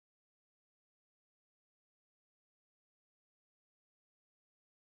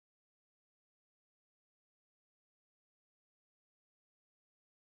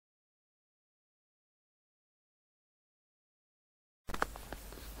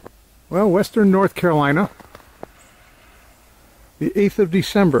Well, western North Carolina, the 8th of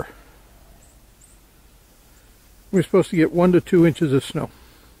December. We're supposed to get 1 to 2 inches of snow.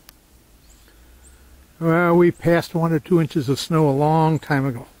 Well, we passed 1 to 2 inches of snow a long time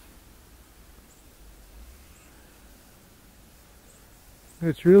ago.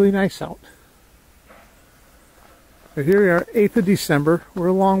 It's really nice out. But here we are, 8th of December. We're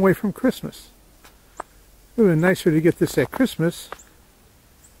a long way from Christmas. It would have been nicer to get this at Christmas.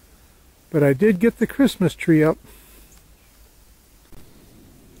 But I did get the Christmas tree up.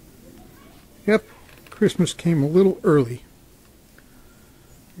 Yep, Christmas came a little early.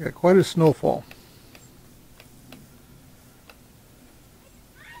 We got quite a snowfall.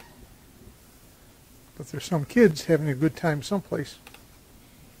 But there's some kids having a good time someplace.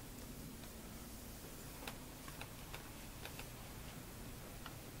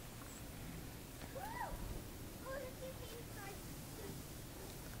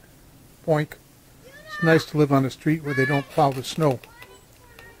 Boink. It's nice to live on a street where they don't plow the snow.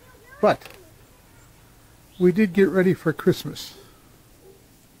 But we did get ready for Christmas.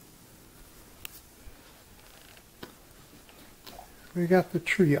 We got the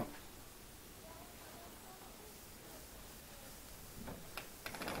tree up.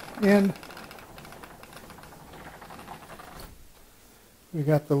 And we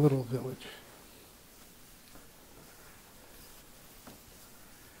got the little village.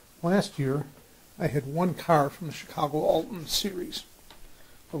 Last year, I had one car from the Chicago Alton series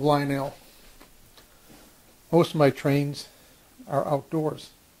of Lionel. Most of my trains are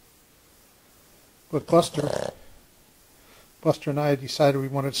outdoors. But Buster and I decided we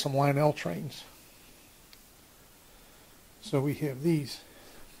wanted some Lionel trains. So we have these.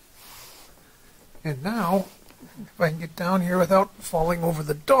 And now, if I can get down here without falling over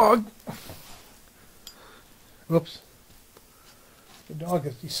the dog. Whoops. The dog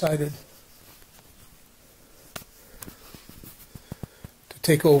has decided to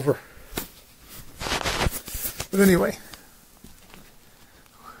take over. But anyway,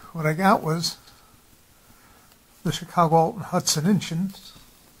 what I got was the Chicago Alton Hudson engines.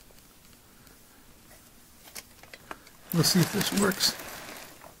 Let's see if this works.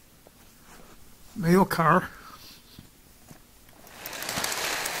 Mail car.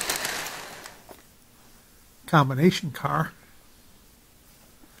 Combination car.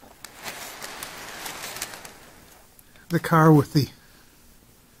 The car with the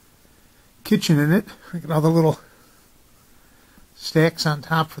kitchen in it. Look at all the little stacks on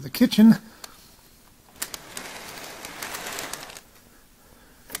top for the kitchen.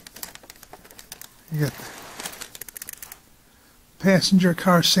 You got the passenger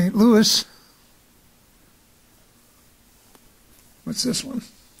car St. Louis. What's this one?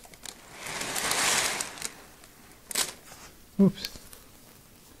 Oops.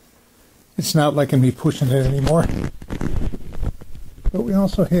 It's not liking me pushing it anymore. But we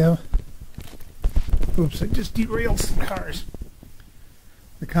also have, oops, I just derailed some cars.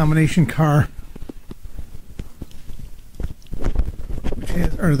 The combination car, which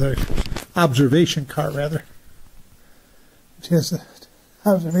has, or the observation car rather, which has the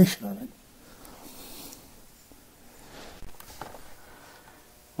observation on it.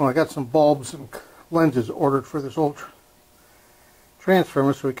 Well, I got some bulbs and lenses ordered for this old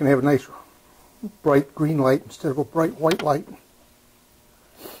transformer so we can have a nice bright green light instead of a bright white light.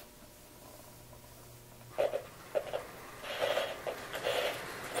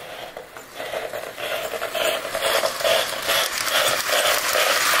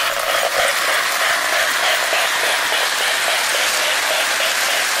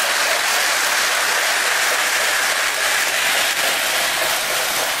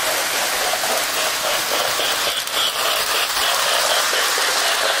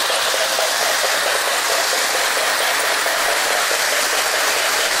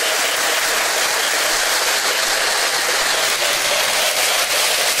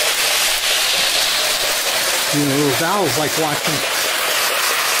 You know, little valves like watching.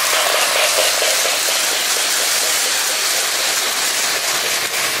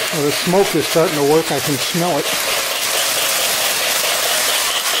 Well, the smoke is starting to work. I can smell it.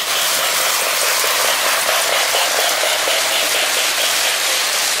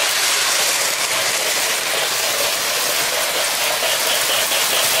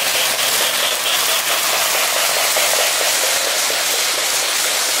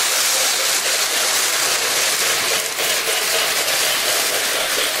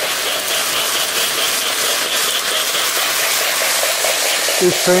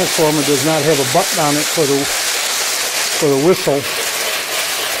 This transformer does not have a button on it for the whistle.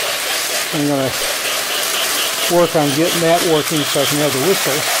 I'm going to work on getting that working so I can have the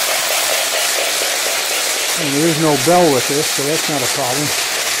whistle. And there is no bell with this, so that's not a problem.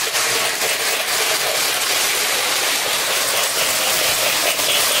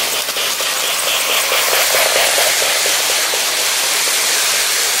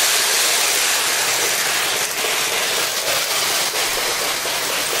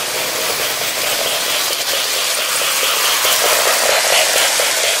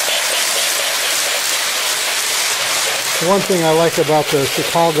 One thing I like about the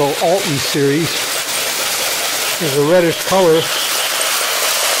Chicago Alton series is the reddish color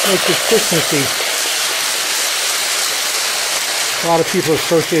makes it Christmassy. A lot of people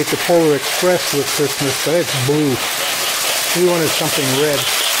associate the Polar Express with Christmas, but it's blue. We wanted something red.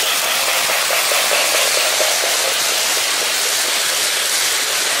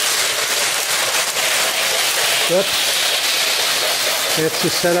 But that's the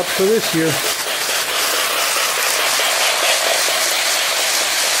setup for this year.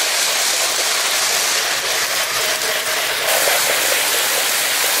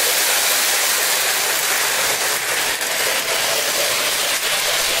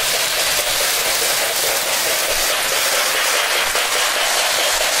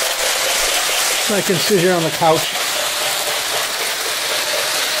 I can sit here on the couch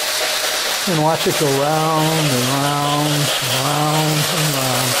and watch it go round and round and round and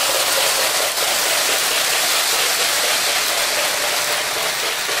round.